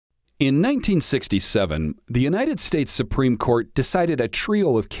In 1967, the United States Supreme Court decided a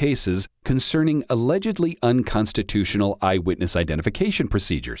trio of cases concerning allegedly unconstitutional eyewitness identification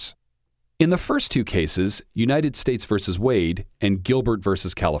procedures. In the first two cases, United States v. Wade and Gilbert v.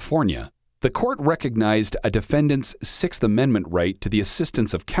 California, the court recognized a defendant's Sixth Amendment right to the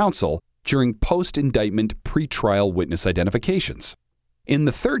assistance of counsel during post-indictment pretrial witness identifications. In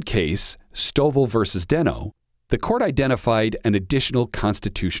the third case, Stovall v. Denno, the court identified an additional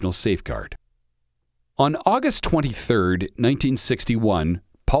constitutional safeguard. On August 23, 1961,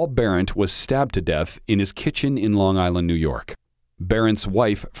 Paul Behrendt was stabbed to death in his kitchen in Long Island, New York. Behrendt's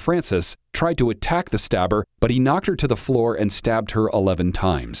wife, Frances, tried to attack the stabber, but he knocked her to the floor and stabbed her 11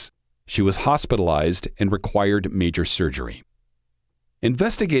 times. She was hospitalized and required major surgery.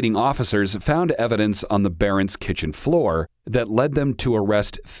 Investigating officers found evidence on the Behrendts' kitchen floor that led them to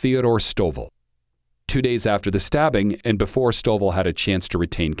arrest Theodore Stovall. 2 days after the stabbing, and before Stovall had a chance to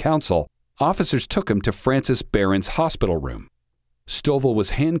retain counsel, officers took him to Frances Behrendt's hospital room. Stovall was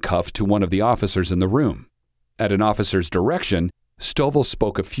handcuffed to one of the officers in the room. At an officer's direction, Stovall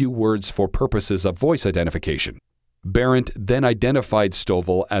spoke a few words for purposes of voice identification. Behrendt then identified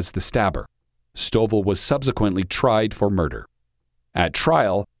Stovall as the stabber. Stovall was subsequently tried for murder. At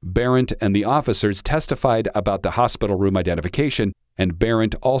trial, Behrendt and the officers testified about the hospital room identification, and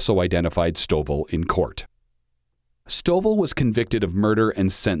Behrendt also identified Stovall in court. Stovall was convicted of murder and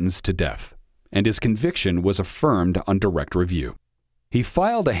sentenced to death, and his conviction was affirmed on direct review. He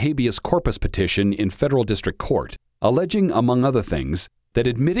filed a habeas corpus petition in federal district court, alleging, among other things, that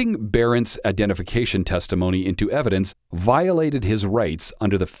admitting Behrendt's identification testimony into evidence violated his rights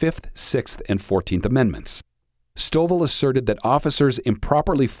under the 5th, 6th, and 14th Amendments. Stovall asserted that officers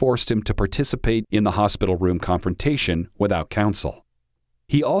improperly forced him to participate in the hospital room confrontation without counsel.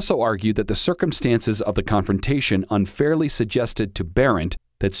 He also argued that the circumstances of the confrontation unfairly suggested to Behrendt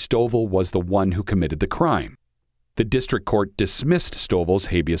that Stovall was the one who committed the crime. The district court dismissed Stovall's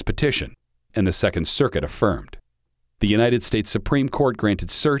habeas petition, and the Second Circuit affirmed. The United States Supreme Court granted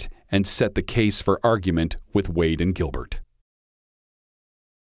cert and set the case for argument with Wade and Gilbert.